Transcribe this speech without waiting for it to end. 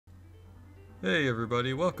Hey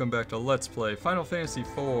everybody, welcome back to Let's Play Final Fantasy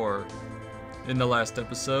IV. In the last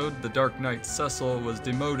episode, the Dark Knight Cecil was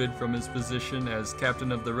demoted from his position as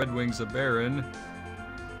captain of the Red Wings of Baron,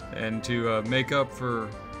 and to make up for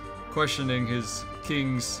questioning his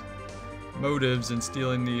king's motives in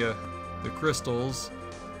stealing the crystals,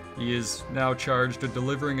 he is now charged with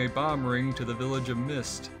delivering a bomb ring to the village of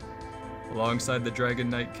Mist, alongside the Dragon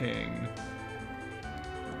Knight Cain.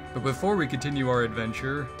 But before we continue our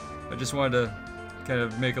adventure, I just wanted to kind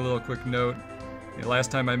of make a little quick note. Last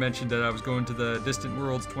time I mentioned that I was going to the Distant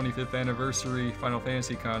Worlds 25th anniversary Final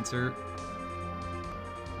Fantasy concert.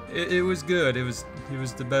 It was good. It was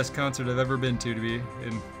the best concert I've ever been to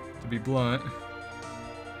be blunt.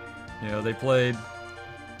 You know, they played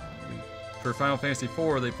for Final Fantasy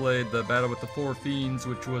IV. They played the Battle with the Four Fiends,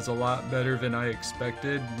 which was a lot better than I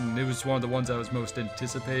expected, and it was one of the ones I was most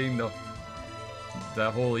anticipating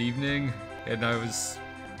that whole evening, and I was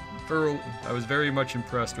very much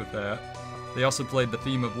impressed with that. They also played the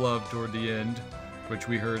theme of love toward the end, which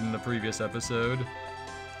we heard in the previous episode.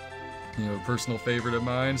 You know, a personal favorite of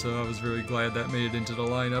mine, so I was very glad that made it into the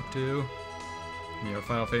lineup too. You know,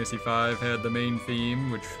 Final Fantasy V had the main theme,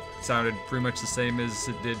 which sounded pretty much the same as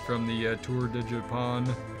it did from the Tour de Japan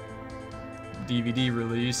DVD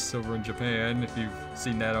release over in Japan. If you've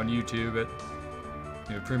seen that on YouTube, it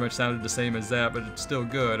pretty much sounded the same as that, but it's still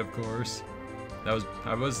good, of course. I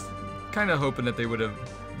was kind of hoping that they would have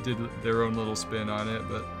did their own little spin on it,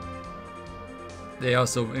 but they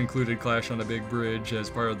also included Clash on a Big Bridge as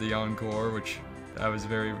part of the encore, which I was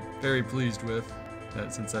very, very pleased with,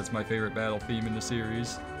 since that's my favorite battle theme in the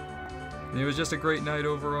series. And it was just a great night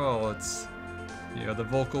overall. The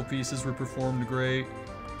vocal pieces were performed great.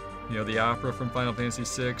 You know, the opera from Final Fantasy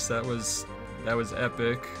VI, that was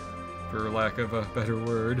epic, for lack of a better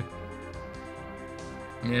word.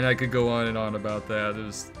 And I could go on and on about that. It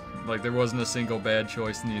was like there wasn't a single bad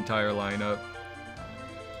choice in the entire lineup.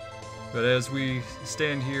 But as we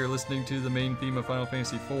stand here listening to the main theme of Final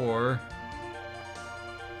Fantasy IV,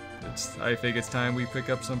 I think it's time we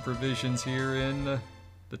pick up some provisions here in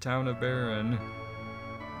the town of Baron.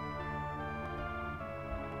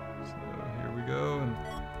 So here we go, and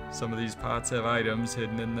some of these pots have items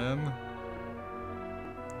hidden in them.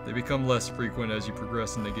 They become less frequent as you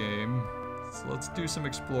progress in the game. So let's do some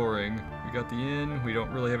exploring. We got the inn. We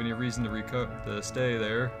don't really have any reason to stay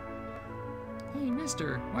there. Hey,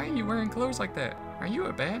 mister, why are you wearing clothes like that? Are you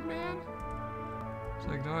a bad man? It's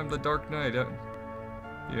like, no, I'm the Dark Knight.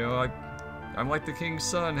 I'm like the king's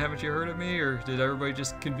son. Haven't you heard of me? Or did everybody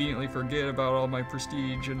just conveniently forget about all my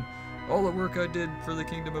prestige and all the work I did for the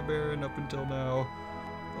Kingdom of Baron up until now?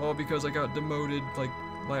 All because I got demoted, like,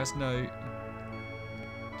 last night.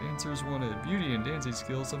 Dancers wanted. Beauty and dancing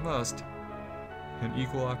skills a must. An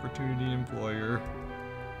equal opportunity employer.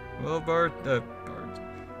 Well,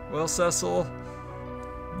 Cecil,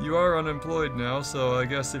 you are unemployed now, so I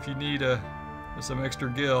guess if you need some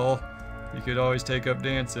extra gil, you could always take up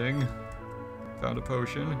dancing. Found a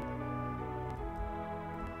potion.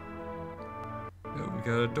 Oh, we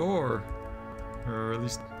got a door. Or at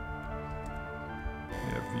least,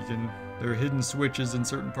 yeah, if you can. There are hidden switches in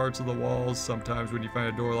certain parts of the walls sometimes when you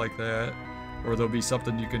find a door like that, or there'll be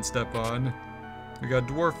something you can step on. We got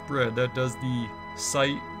Dwarf Bread. That does the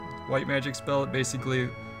sight white magic spell. It basically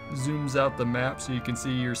zooms out the map so you can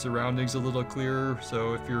see your surroundings a little clearer.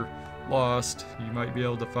 So if you're lost, you might be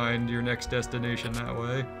able to find your next destination that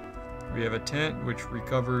way. We have a tent, which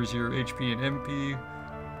recovers your HP and MP.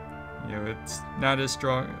 You know, it's not as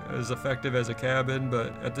effective as a cabin,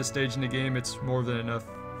 but at this stage in the game, it's more than enough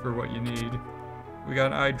for what you need. We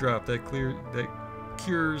got an eye drop that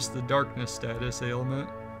cures the darkness status ailment.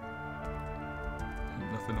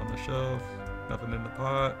 Nothing on the shelf, nothing in the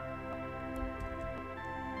pot.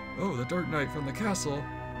 Oh, the Dark Knight from the castle.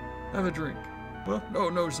 Have a drink. Well,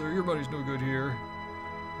 no, sir, your money's no good here.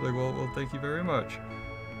 Like, well, thank you very much.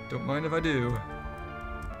 Don't mind if I do.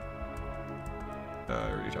 I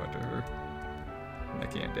already talked to her. I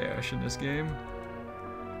can't dash in this game.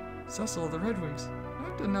 Cecil of the Red Wings.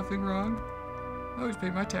 I've done nothing wrong. I always pay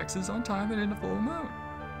my taxes on time and in the full amount.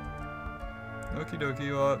 Okie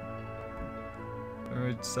dokie,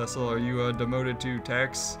 Alright, Cecil, are you demoted to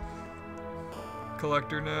tax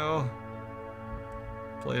collector now?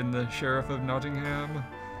 Playing the Sheriff of Nottingham?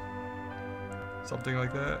 Something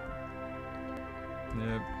like that?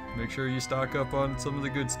 Yeah, make sure you stock up on some of the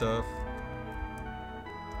good stuff.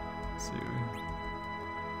 Let's see.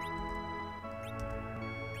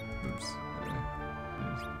 Oops.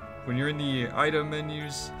 When you're in the item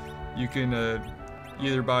menus, you can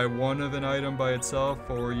either buy one of an item by itself,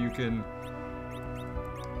 or you can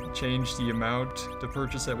change the amount to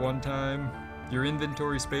purchase at one time. your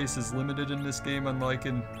inventory space is limited in this game, unlike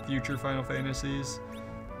in future Final Fantasies.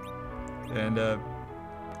 And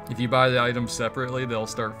if you buy the items separately, they'll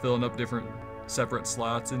start filling up different separate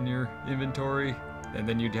slots in your inventory, and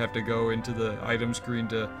then you'd have to go into the item screen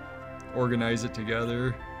to organize it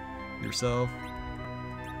together yourself.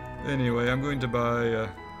 Anyway, I'm going to buy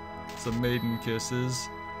some Maiden Kisses.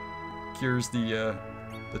 Cures the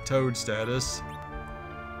toad status.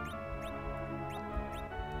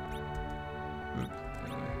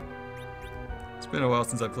 It's been a while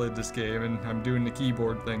since I played this game, and I'm doing the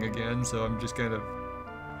keyboard thing again, so I'm just kind of...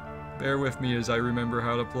 Bear with me as I remember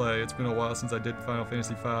how to play. It's been a while since I did Final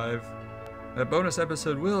Fantasy V. That bonus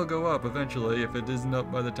episode will go up eventually, if it isn't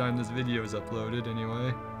up by the time this video is uploaded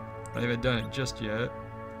anyway. I haven't done it just yet.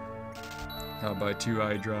 I'll buy 2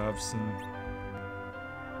 eye drops and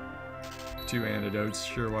 2 antidotes.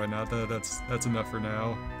 Sure, why not? That's enough for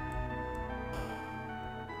now.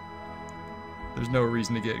 There's no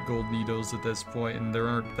reason to get gold needles at this point, and there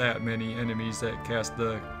aren't that many enemies that cast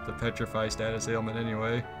the petrify status ailment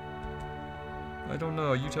anyway. I don't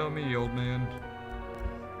know, you tell me, old man.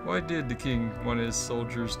 Why did the king want his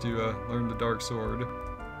soldiers to learn the dark sword?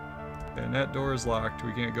 And that door is locked,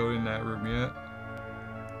 we can't go in that room yet.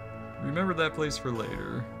 Remember that place for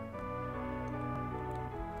later.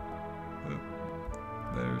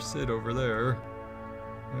 There's Sid over there.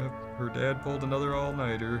 Yep, her dad pulled another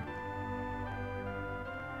all-nighter.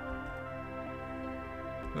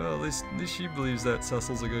 Well, at least she believes that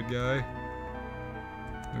Cecil's a good guy.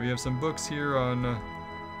 We have some books here on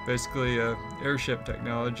basically airship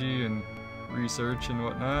technology and research and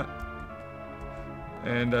whatnot.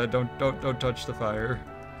 And don't touch the fire.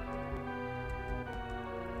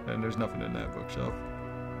 And there's nothing in that bookshelf.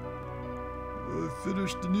 I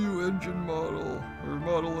finished the new engine model, or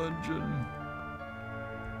model engine.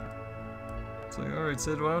 It's like, alright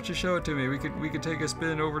Sid, why don't you show it to me? We could take a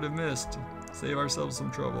spin over to Mist. Save ourselves some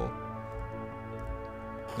trouble.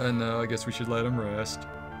 And I guess we should let him rest.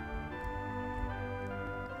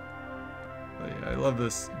 But yeah, I love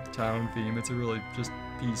this town theme. It's a really just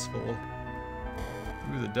peaceful.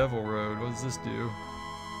 Ooh, the Devil Road. What does this do?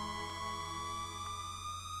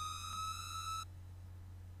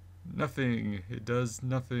 Nothing. It does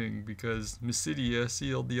nothing because Mysidia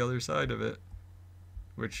sealed the other side of it.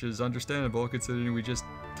 Which is understandable considering we just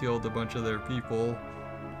killed a bunch of their people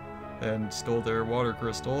and stole their water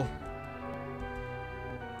crystal.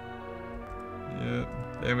 Yeah,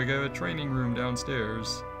 and we got a training room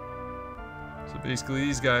downstairs. So basically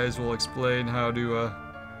these guys will explain how to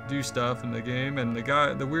do stuff in the game, and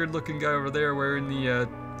the weird looking guy over there wearing the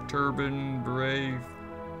turban beret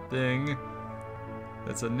thing,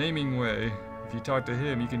 that's a naming way. If you talk to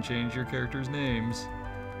him, you can change your character's names.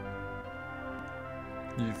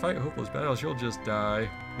 You fight hopeless battles, you'll just die.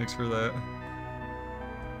 Thanks for that.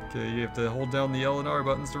 Okay, you have to hold down the L and R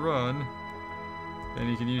buttons to run. And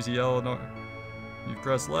you can use the L and R. You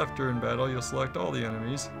press left during battle, you'll select all the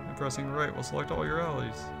enemies. And pressing right will select all your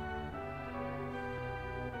allies.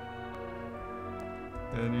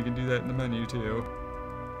 And you can do that in the menu too.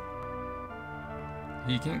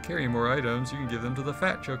 You can't carry more items, you can give them to the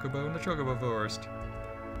fat chocobo in the chocobo forest.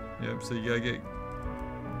 Yep, so you gotta get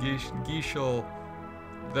geishal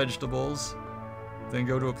vegetables, then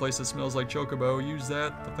go to a place that smells like chocobo, use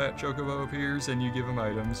that, the fat chocobo appears, and you give him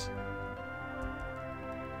items.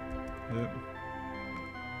 Yep.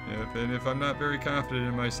 Yep, and if I'm not very confident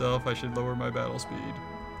in myself, I should lower my battle speed.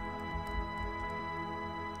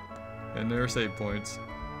 And there are save points.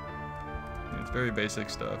 It's very basic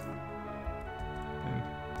stuff.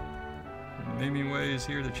 And the naming way is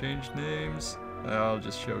here to change names. I'll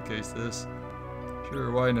just showcase this.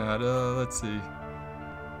 Sure, why not? Let's see.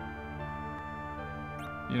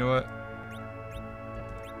 You know what?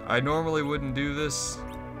 I normally wouldn't do this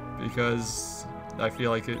because I feel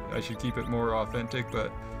like I should keep it more authentic,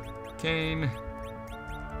 but Kain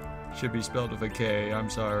should be spelled with a K, I'm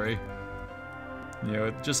sorry. You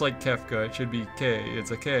know, just like Kefka, it should be K.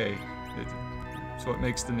 It's a K. It's what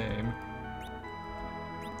makes the name.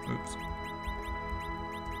 Oops.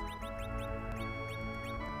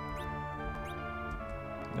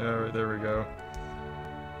 Alright, there we go.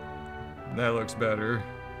 That looks better.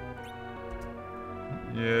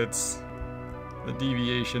 Yeah, it's a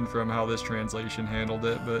deviation from how this translation handled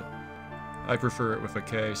it, but I prefer it with a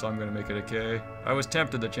K, so I'm going to make it a K. I was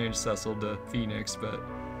tempted to change Cecil to Phoenix, but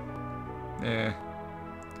in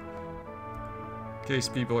case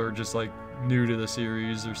people are just like new to the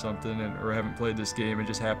series or something, or haven't played this game and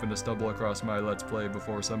just happen to stumble across my Let's Play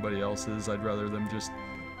before somebody else's, I'd rather them just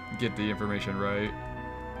get the information right.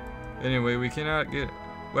 Anyway, we cannot get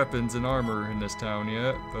weapons and armor in this town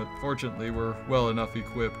yet, but fortunately we're well enough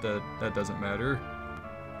equipped that that doesn't matter.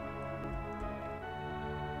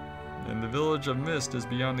 And the village of Mist is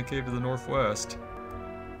beyond the cave to the northwest.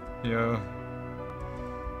 You've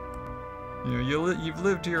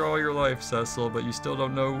lived here all your life, Cecil, but you still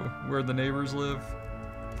don't know where the neighbors live?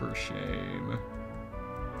 For shame.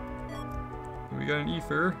 We got an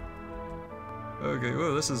ether. Okay,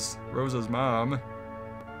 whoa, this is Rosa's mom.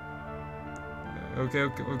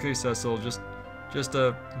 Okay, Cecil, just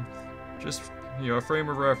a frame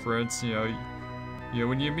of reference.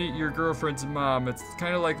 When you meet your girlfriend's mom, it's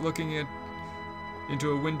kind of like looking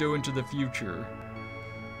into a window into the future.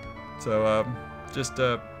 So,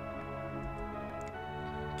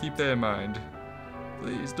 keep that in mind.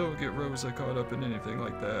 Please don't get Rosa caught up in anything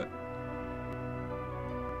like that.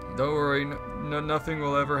 Don't worry, nothing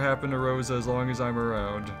will ever happen to Rosa as long as I'm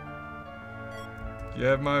around. You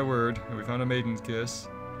have my word, and we found a maiden's kiss.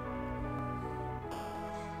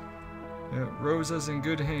 Yeah, Rosa's in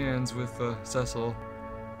good hands with Cecil.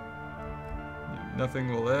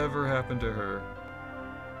 Nothing will ever happen to her.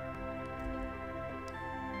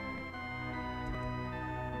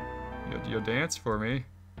 You'll dance for me.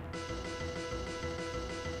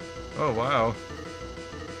 Oh, wow.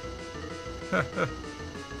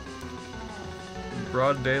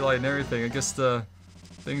 Broad daylight and everything. I guess the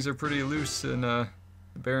things are pretty loose in the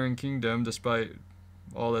Barren Kingdom, despite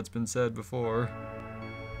all that's been said before.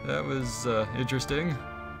 That was interesting.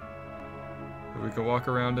 We could walk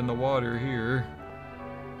around in the water here.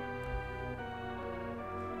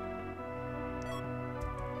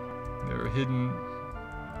 There are hidden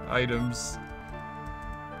items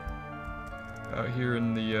out here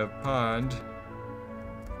in the pond.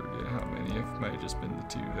 Forget how many. It might have just been the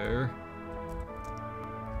two there.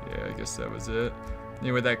 Yeah, I guess that was it.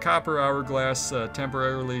 Anyway, that copper hourglass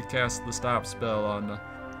temporarily casts the stop spell on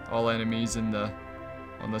all enemies on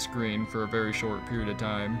the screen for a very short period of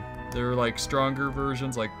time. There are like stronger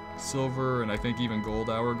versions, like silver and I think even gold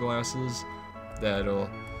hourglasses, that'll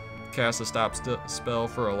cast a stop spell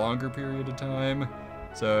for a longer period of time.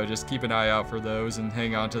 So just keep an eye out for those and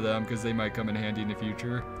hang on to them because they might come in handy in the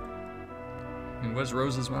future. And what's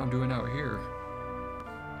Rosa's mom doing out here?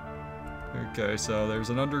 Okay, so there's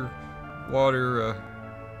an underwater,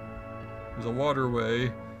 there's a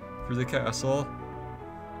waterway through the castle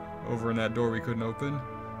over in that door we couldn't open.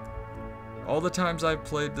 All the times I've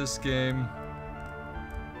played this game,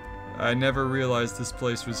 I never realized this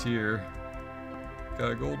place was here.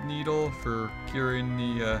 Got a gold needle for curing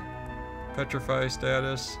the petrify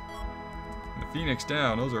status. And the Phoenix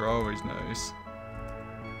down, those are always nice.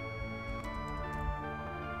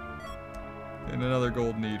 And another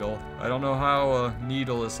gold needle. I don't know how a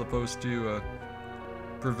needle is supposed to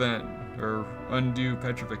prevent or undo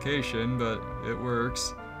petrification, but it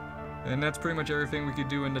works. And that's pretty much everything we could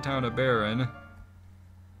do in the town of Barren.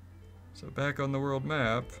 So back on the world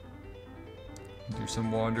map, do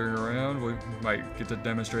some wandering around. We might get to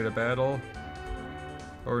demonstrate a battle.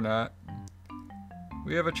 Or not.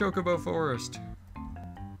 We have a chocobo forest.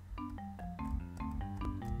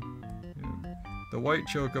 The white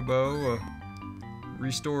chocobo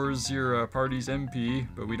restores your party's MP,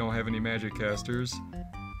 but we don't have any magic casters.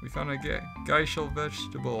 We found a geishel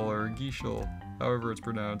vegetable, or geishel, however it's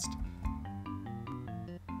pronounced.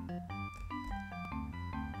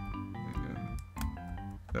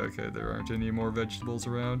 Okay, there aren't any more vegetables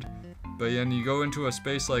around. But yeah, and you go into a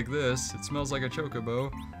space like this, it smells like a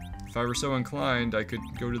chocobo. If I were so inclined, I could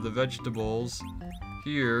go to the vegetables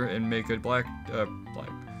here and make a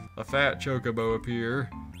a fat chocobo appear,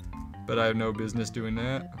 but I have no business doing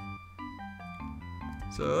that.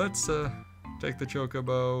 So let's take the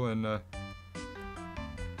chocobo and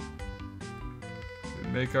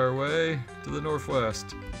make our way to the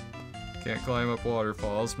northwest. Can't climb up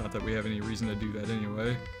waterfalls, not that we have any reason to do that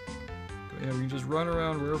anyway. But yeah, we can just run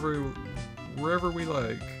around wherever we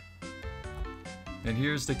like. And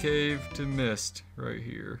here's the cave to Mist, right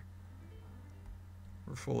here.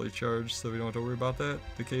 We're fully charged, so we don't have to worry about that.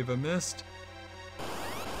 The Cave of Mist.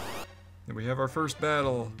 And we have our first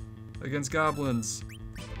battle against goblins.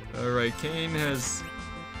 Alright, Kain has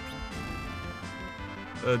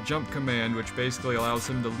a jump command, which basically allows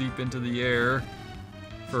him to leap into the air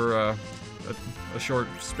for a short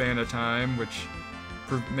span of time, which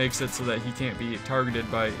makes it so that he can't be targeted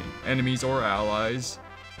by enemies or allies.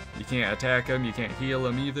 You can't attack him, you can't heal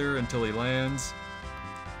him either until he lands.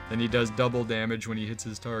 Then he does double damage when he hits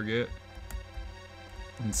his target.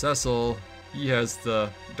 And Cecil, he has the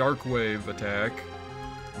Dark Wave attack,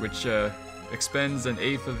 which expends an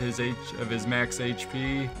eighth of his max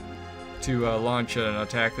HP to launch an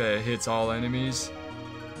attack that hits all enemies.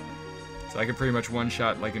 So I can pretty much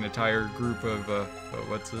one-shot like an entire group of,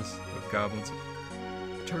 what's this? Of goblins.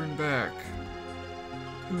 Turn back.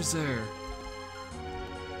 Who's there?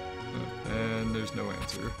 Oh, and there's no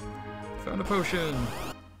answer. Found a potion!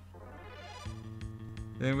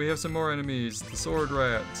 And we have some more enemies, the sword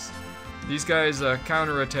rats. These guys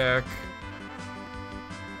counterattack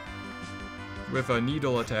with a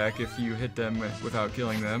needle attack if you hit them without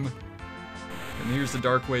killing them. And here's the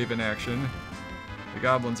dark wave in action. The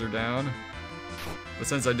goblins are down. But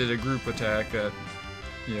since I did a group attack,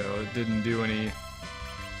 you know, it didn't do any...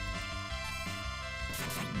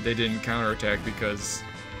 They didn't counterattack because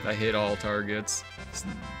I hit all targets.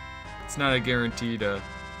 It's not a guaranteed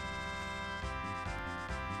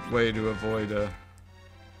way to avoid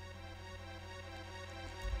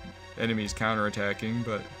enemies counterattacking,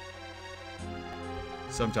 but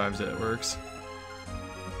sometimes it works.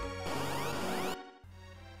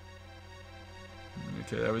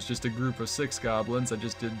 Okay, that was just a group of 6 goblins. I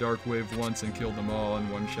just did Dark Wave once and killed them all in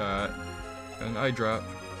one shot. And eye drop.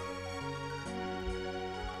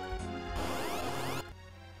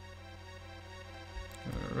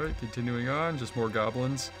 Alright, continuing on, just more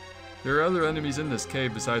goblins. There are other enemies in this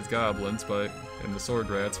cave besides goblins, and the sword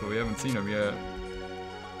rats, but we haven't seen them yet.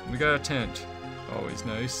 We got a tent. Always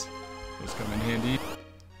nice. Those come in handy.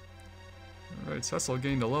 Alright, Cecil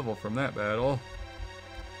gained a level from that battle.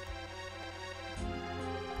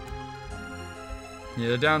 Yeah,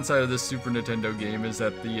 the downside of this Super Nintendo game is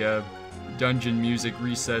that the dungeon music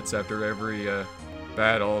resets after every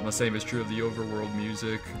battle, and the same is true of the overworld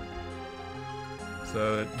music.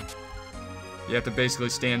 So you have to basically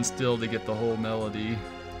stand still to get the whole melody.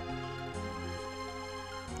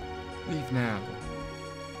 Leave now.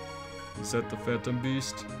 Is that the Phantom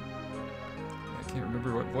Beast? I can't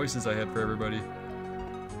remember what voices I had for everybody.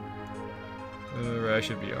 I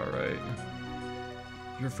should be alright.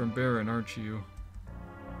 You're from Baron, aren't you?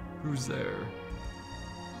 Who's there?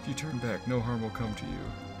 If you turn back, no harm will come to you.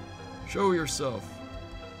 Show yourself!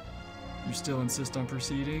 You still insist on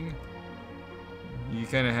proceeding? You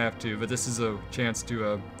kind of have to, but this is a chance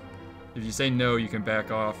to, if you say no, you can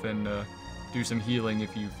back off and do some healing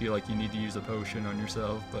if you feel like you need to use a potion on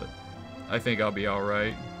yourself, but I think I'll be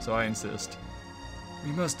alright, so I insist.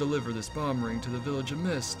 We must deliver this bomb ring to the Village of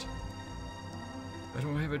Mist. I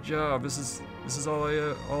don't have a job. This is all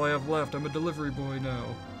I have left. I'm a delivery boy now,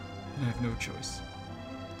 and I have no choice.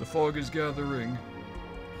 The fog is gathering.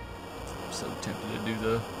 I'm so tempted to do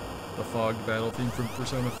the fogged battle theme from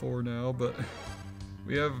Persona 4 now, but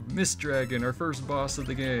we have Mist Dragon, our first boss of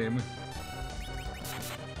the game.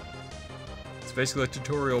 It's basically a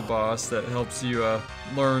tutorial boss that helps you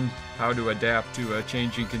learn how to adapt to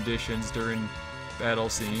changing conditions during battle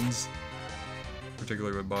scenes,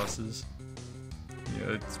 particularly with bosses. You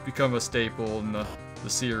know, it's become a staple in the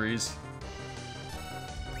series.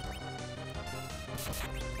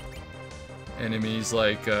 Enemies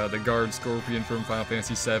like the Guard Scorpion from Final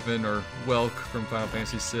Fantasy VII or Welk from Final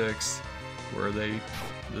Fantasy VI, where the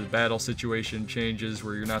battle situation changes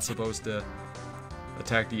where you're not supposed to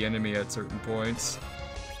attack the enemy at certain points.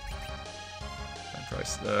 I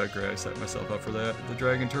set myself up for that. The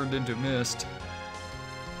dragon turned into mist.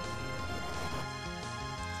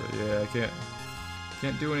 So yeah, I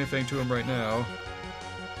can't do anything to him right now.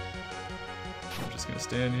 I'm just gonna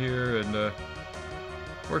stand here and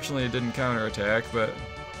fortunately it didn't counterattack, but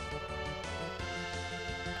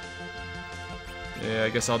yeah, I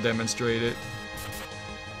guess I'll demonstrate it.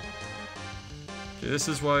 Okay, this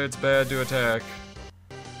is why it's bad to attack.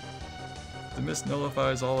 The mist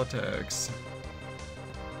nullifies all attacks.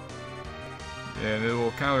 And it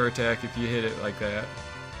will counterattack if you hit it like that.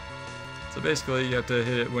 So basically you have to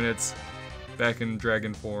hit it when it's back in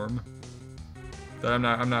dragon form. But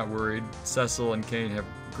I'm not worried. Cecil and Kain have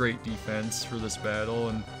great defense for this battle,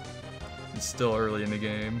 and it's still early in the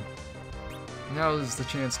game. Now is the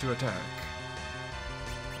chance to attack.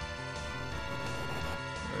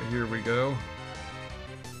 Alright, here we go.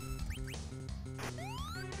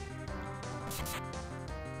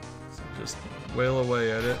 So just wail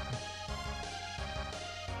away at it.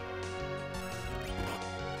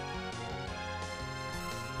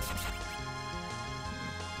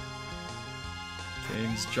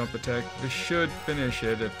 Kain's jump attack. This should finish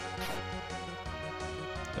it if...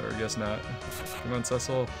 Or I guess not. Come on,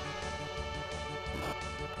 Cecil.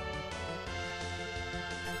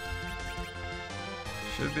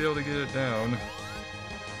 Should be able to get it down.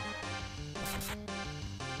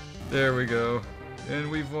 There we go. And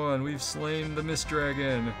we've won. We've slain the Mist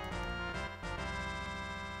Dragon.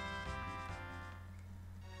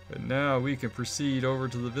 And now we can proceed over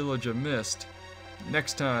to the Village of Mist.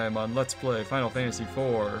 Next time on Let's Play Final Fantasy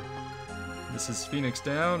IV. This is Phoenix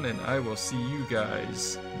Down, and I will see you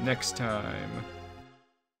guys next time.